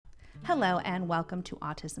Hello and welcome to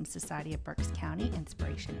Autism Society of Berks County,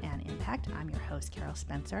 Inspiration and Impact. I'm your host, Carol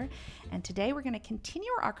Spencer, and today we're going to continue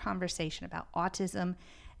our conversation about autism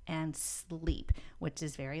and sleep, which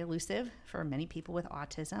is very elusive for many people with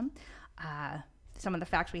autism. Some of the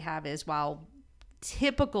facts we have is while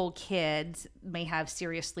typical kids may have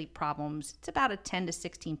serious sleep problems, it's about a 10 to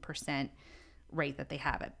 16% rate that they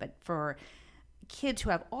have it. But for kids who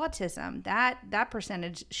have autism, that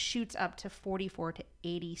percentage shoots up to 44 to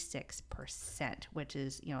 86%, which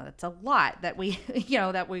is, that's a lot that we,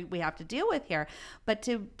 that we have to deal with here. But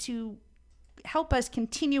to help us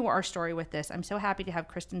continue our story with this, I'm so happy to have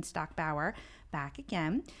Kristen Stockbauer back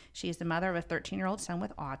again. She is the mother of a 13-year-old son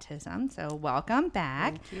with autism. So welcome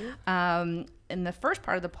back. Thank you. In the first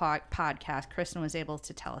part of the podcast, Kristen was able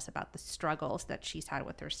to tell us about the struggles that she's had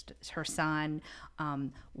with her son,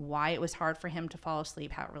 why it was hard for him to fall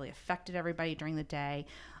asleep, how it really affected everybody during the day.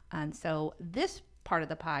 And so this part of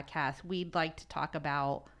the podcast, we'd like to talk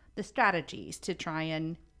about the strategies to try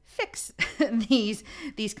and fix these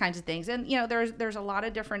kinds of things. And, there's a lot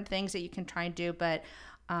of different things that you can try and do, but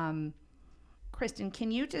Kristen,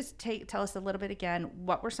 can you just tell us a little bit again,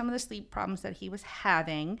 what were some of the sleep problems that he was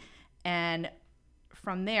having? And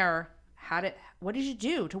from there, what did you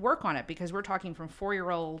do to work on it? Because we're talking from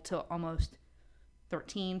 4-year-old to almost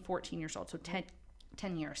 13, 14 years old. So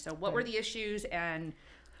 10 years. So what were the issues? And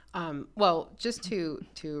well, just to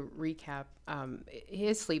recap,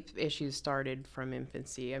 his sleep issues started from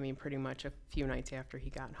infancy. I mean, pretty much a few nights after he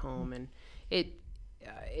got home, and it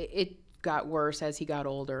got worse as he got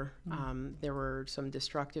older. There were some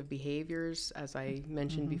destructive behaviors, as I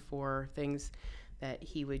mentioned before, things that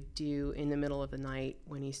he would do in the middle of the night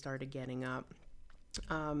when he started getting up.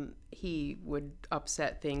 He would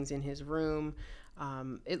upset things in his room.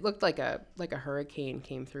 It looked like a hurricane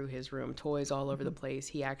came through his room, toys all over the place.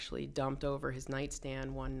 He actually dumped over his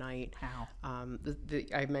nightstand one night. Wow.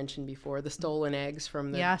 I mentioned before the stolen eggs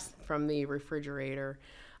from the refrigerator.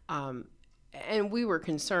 And we were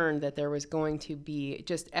concerned that there was going to be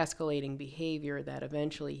just escalating behavior, that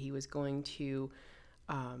eventually he was going to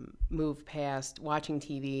move past watching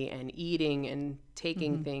TV and eating and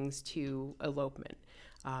taking things to elopement.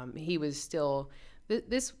 He was still,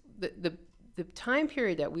 the time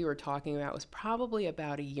period that we were talking about was probably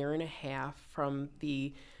about a year and a half from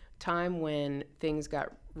the time when things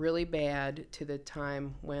got really bad to the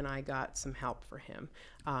time when I got some help for him.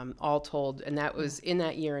 All told, and that was in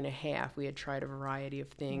that year and a half, we had tried a variety of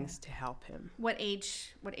things to help him. What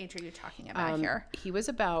age are you talking about here? He was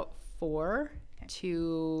about 4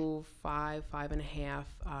 to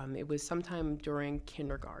 5.5. It was sometime during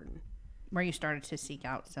kindergarten. Where you started to seek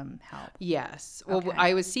out some help. Yes. Okay. Well,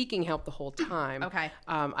 I was seeking help the whole time. Okay.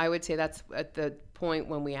 I would say that's at the point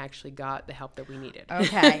when we actually got the help that we needed.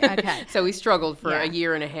 Okay. So we struggled for a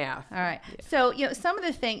year and a half. All right. Yeah. So, some of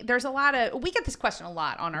the things, there's a lot of, we get this question a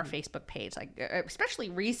lot on our Facebook page, like, especially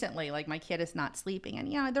recently, like my kid is not sleeping.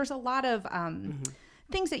 And, there's a lot of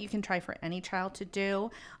things that you can try for any child to do.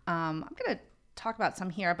 I'm going to talk about some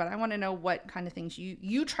here, but I want to know what kind of things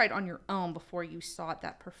you tried on your own before you sought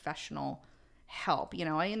that professional help.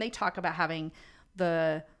 And they talk about having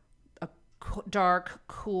a dark,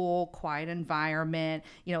 cool, quiet environment.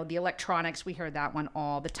 The electronics, we hear that one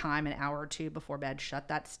all the time, an hour or two before bed, shut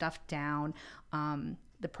that stuff down.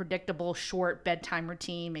 The predictable short bedtime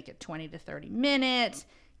routine, make it 20 to 30 minutes,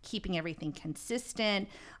 keeping everything consistent.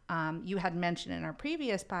 You had mentioned in our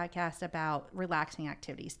previous podcast about relaxing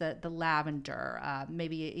activities, the lavender,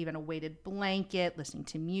 maybe even a weighted blanket, listening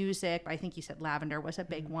to music. I think you said lavender was a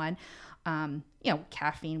big one.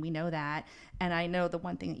 Caffeine, we know that. And I know the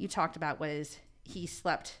one thing that you talked about was he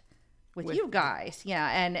slept with you guys. Yeah.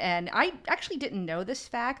 And I actually didn't know this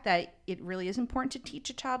fact, that it really is important to teach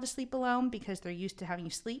a child to sleep alone because they're used to having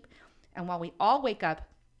you sleep. And while we all wake up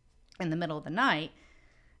in the middle of the night,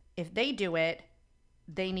 if they do it,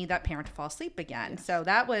 they need that parent to fall asleep again. Yes. So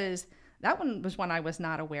that one was one I was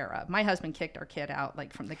not aware of. My husband kicked our kid out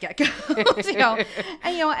like from the get-go.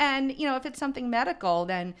 And if it's something medical,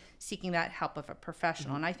 then seeking that help of a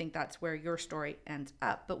professional. And I think that's where your story ends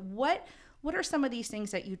up. But what are some of these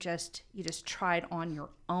things that you just tried on your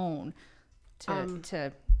own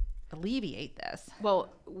to alleviate this?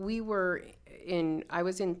 Well, I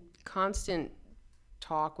was in constant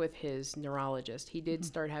talk with his neurologist. He did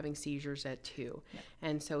start having seizures at 2. Yep.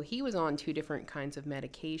 And so he was on 2 different kinds of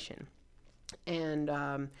medication. And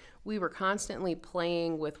we were constantly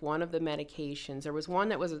playing with one of the medications. There was one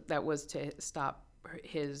that was to stop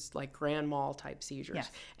his like grand mal type seizures.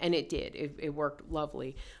 Yes. And it did. It worked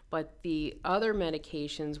lovely. But the other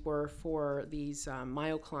medications were for these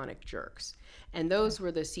myoclonic jerks. And those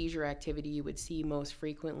were the seizure activity you would see most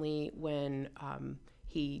frequently when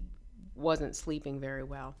he wasn't sleeping very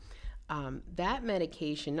well. That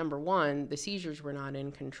medication, number one, the seizures were not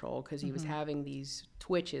in control because he was having these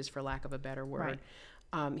twitches, for lack of a better word.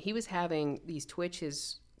 Right. He was having these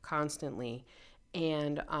twitches constantly,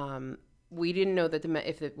 and we didn't know that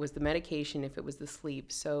if it was the medication, if it was the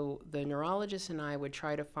sleep. So the neurologist and I would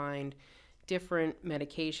try to find different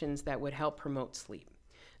medications that would help promote sleep.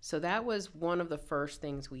 So that was one of the first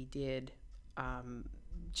things we did,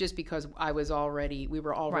 just because we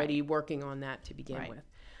were already working on that to begin with.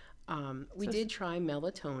 We did try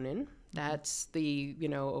melatonin. That's the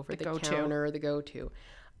over-the-counter, the go-to.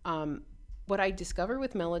 What I discovered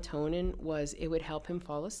with melatonin was it would help him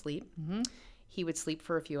fall asleep. Mm-hmm. He would sleep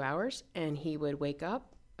for a few hours, and he would wake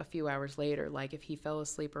up a few hours later. Like if he fell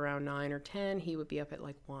asleep around 9 or 10, he would be up at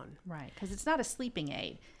like 1. Right, because it's not a sleeping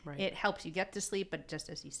aid. Right. It helps you get to sleep, but just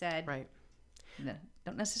as you said, right,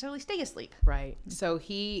 don't necessarily stay asleep. Right. So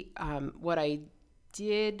what I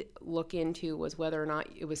did look into was whether or not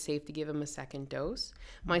it was safe to give him a second dose.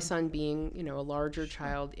 My son being, a larger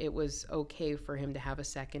child, it was okay for him to have a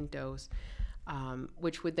second dose,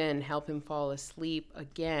 which would then help him fall asleep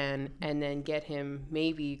again and then get him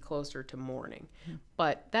maybe closer to morning.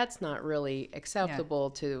 But that's not really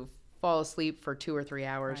acceptable to fall asleep for 2 or 3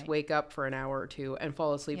 hours, right, wake up for an hour or two, and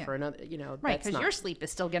fall asleep for another, right, because your sleep is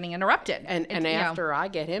still getting interrupted. And after I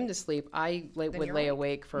get him to sleep, I would lay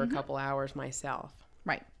awake for a couple hours myself.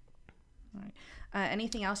 Right. Right.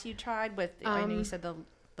 Anything else you tried with, I know you said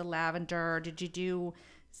the lavender. Did you do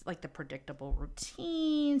like the predictable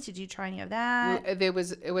routines? Did you try any of that? It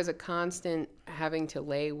was a constant having to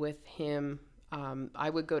lay with him. I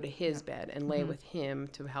would go to his bed and lay with him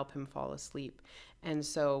to help him fall asleep. And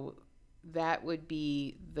so that would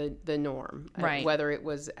be the norm, right, whether it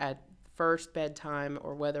was at first bedtime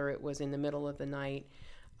or whether it was in the middle of the night.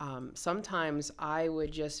 Sometimes I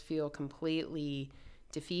would just feel completely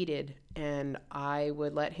defeated, and I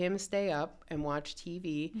would let him stay up and watch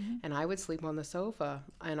TV, and I would sleep on the sofa,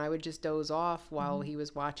 and I would just doze off while he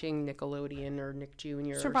was watching Nickelodeon or Nick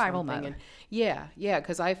Jr. Survival or something. mode. And yeah,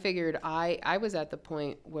 because I figured I was at the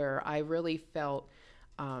point where I really felt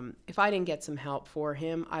if I didn't get some help for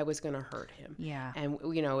him, I was going to hurt him. Yeah. And,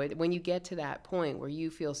 when you get to that point where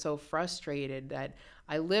you feel so frustrated that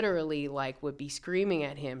I literally would be screaming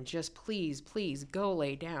at him, just please, go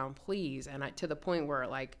lay down, please. And to the point where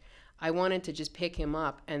I wanted to just pick him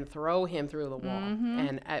up and throw him through the wall.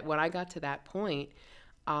 And when I got to that point,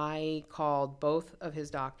 I called both of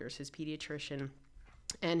his doctors, his pediatrician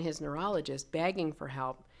and his neurologist, begging for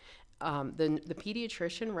help. The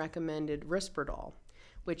pediatrician recommended Risperdal,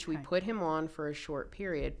 which we put him on for a short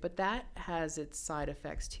period, but that has its side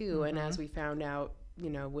effects too. And as we found out,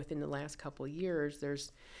 within the last couple of years,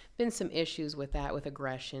 there's been some issues with that, with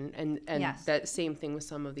aggression, and that same thing with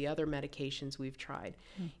some of the other medications we've tried.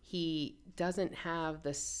 He doesn't have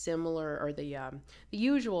the similar or the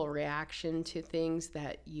usual reaction to things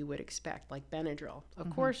that you would expect, like Benadryl. Of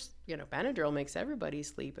course, Benadryl makes everybody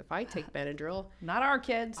sleep. If I take Benadryl, not our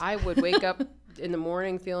kids, I would wake up in the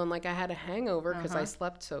morning feeling like I had a hangover because I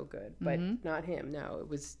slept so good. But not him. No,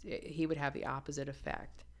 he would have the opposite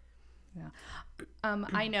effect. Yeah.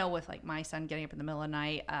 I know with my son getting up in the middle of the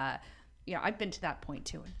night, I've been to that point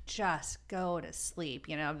too. Just go to sleep.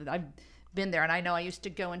 I've been there, and I know I used to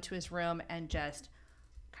go into his room and just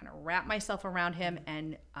kind of wrap myself around him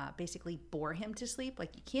and basically bore him to sleep.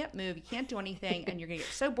 Like, you can't move, you can't do anything, and you're going to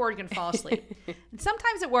get so bored you're going to fall asleep. And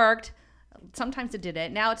sometimes it worked. Sometimes it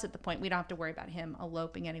didn't. Now it's at the point we don't have to worry about him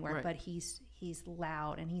eloping anywhere, but he's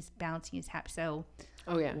loud and he's bouncing, he's happy. So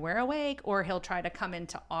we're awake, or he'll try to come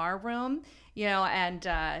into our room, and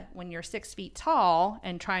when you're 6 feet tall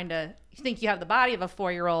and trying to think you have the body of a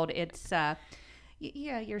 4-year-old, it's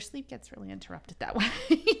your sleep gets really interrupted that way.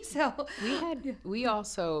 So we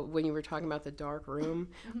also, when you were talking about the dark room,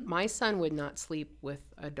 my son would not sleep with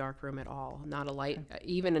a dark room at all, not a light,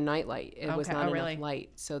 even a night light. It was not enough light.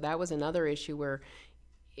 So that was another issue where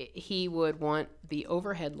he would want the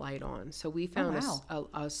overhead light on. So we found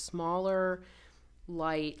a smaller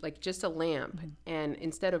light, like just a lamp, and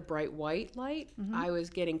instead of bright white light, I was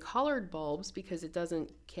getting colored bulbs because it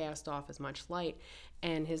doesn't cast off as much light.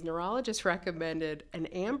 And his neurologist recommended an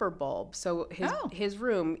amber bulb. So his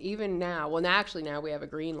room, even now, now we have a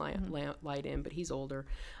green light in, but he's older.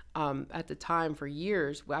 At the time, for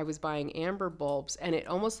years, I was buying amber bulbs, and it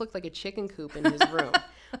almost looked like a chicken coop in his room.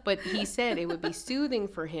 But he said it would be soothing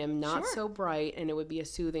for him, not so bright, and it would be a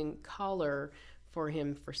soothing color for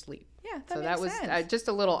him for sleep. Yeah, that was just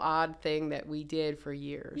a little odd thing that we did for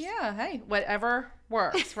years. Yeah, hey, whatever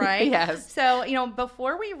works, right? Yes. So,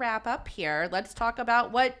 before we wrap up here, let's talk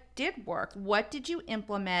about what did work. What did you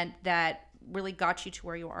implement that really got you to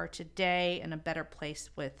where you are today in a better place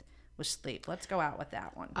with sleep? Let's go out with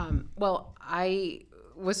that one. Well, I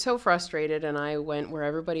was so frustrated, and I went where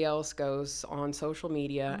everybody else goes on social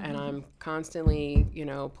media, and I'm constantly,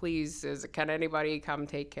 please, can anybody come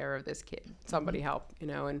take care of this kid? Somebody help,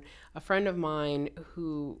 and a friend of mine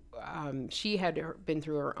who, she had been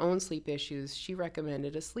through her own sleep issues, she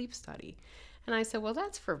recommended a sleep study. And I said, well,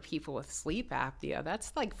 that's for people with sleep apnea.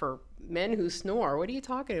 That's like for men who snore. What are you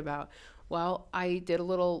talking about? Well, I did a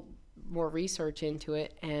little more research into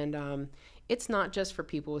it, and it's not just for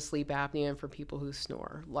people with sleep apnea and for people who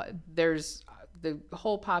snore. There's the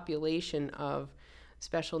whole population of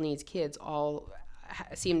special needs kids all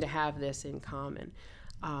seem to have this in common.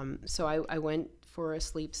 So I went for a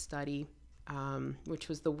sleep study, which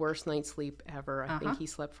was the worst night's sleep ever. I think he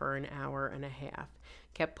slept for an hour and a half.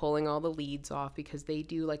 Kept pulling all the leads off because they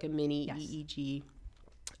do like a mini EEG.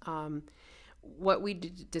 What we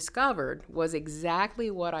discovered was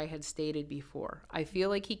exactly what I had stated before. I feel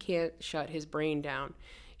like he can't shut his brain down.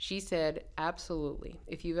 She said, absolutely.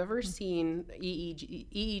 If you've ever seen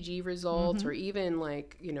EEG results or even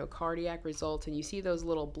cardiac results, and you see those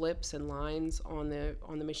little blips and lines on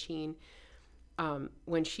the machine,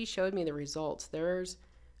 when she showed me the results, there's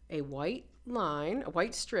a white line, a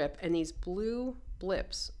white strip, and these blue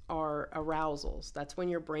blips are arousals. That's when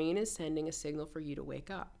your brain is sending a signal for you to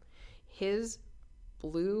wake up. His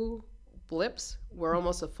blue blips were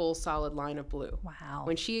almost a full solid line of blue. Wow.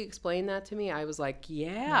 When she explained that to me, I was like,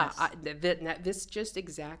 this just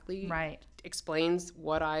exactly explains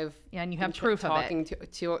what I've and you have proof talking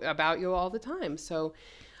to about you all the time. So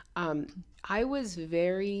I was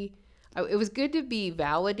it was good to be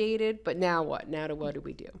validated, but now what? What do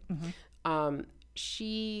we do?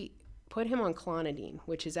 She put him on Clonidine,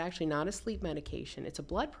 which is actually not a sleep medication. It's a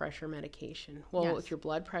blood pressure medication. Well, if your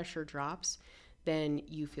blood pressure drops, then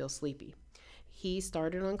you feel sleepy. He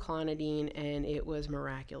started on Clonidine, and it was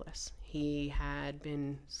miraculous. He had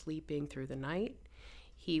been sleeping through the night.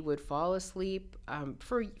 He would fall asleep.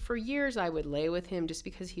 For years, I would lay with him just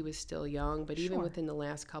because he was still young, but even within the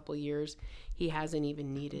last couple years, he hasn't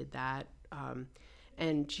even needed that.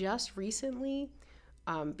 And just recently,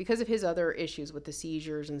 because of his other issues with the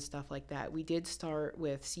seizures and stuff like that, we did start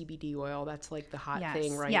with CBD oil. That's like the hot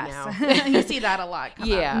thing right now. You see that a lot.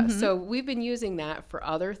 So we've been using that for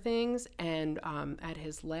other things. And at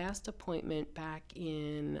his last appointment back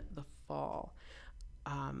in the fall,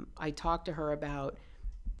 I talked to her about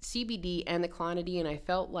CBD and the Clonidine. I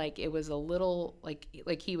felt like it was a little like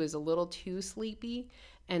he was a little too sleepy.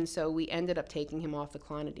 And so we ended up taking him off the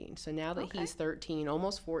Clonidine. So now that he's 13,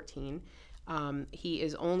 almost 14, he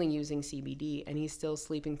is only using CBD, and he's still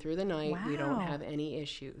sleeping through the night. Wow. We don't have any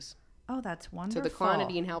issues. Oh, that's wonderful. So the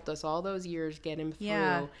Clonidine helped us all those years get him through.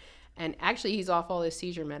 Yeah. And actually, he's off all his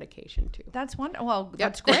seizure medication, too. That's wonderful. Well,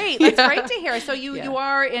 that's great. That's great to hear. So you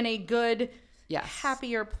are in a good,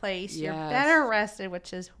 happier place. You're better rested,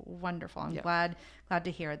 which is wonderful. I'm glad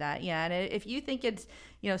to hear that. Yeah, and if you think it's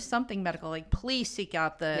something medical, please seek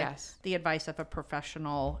out the advice of a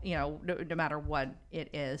professional. No matter what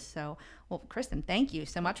it is. So, well, Kristen, thank you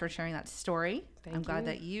so much for sharing that story. I'm glad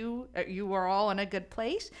that you are all in a good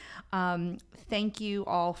place. Thank you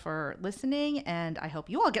all for listening, and I hope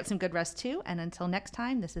you all get some good rest too. And until next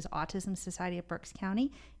time, this is Autism Society of Berks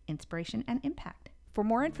County, Inspiration and Impact. For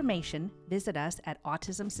more information, visit us at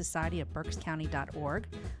autismsocietyofberkscounty.org,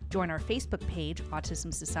 join our Facebook page,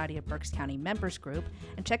 Autism Society of Berks County Members Group,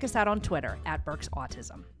 and check us out on Twitter at Berks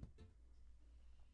Autism.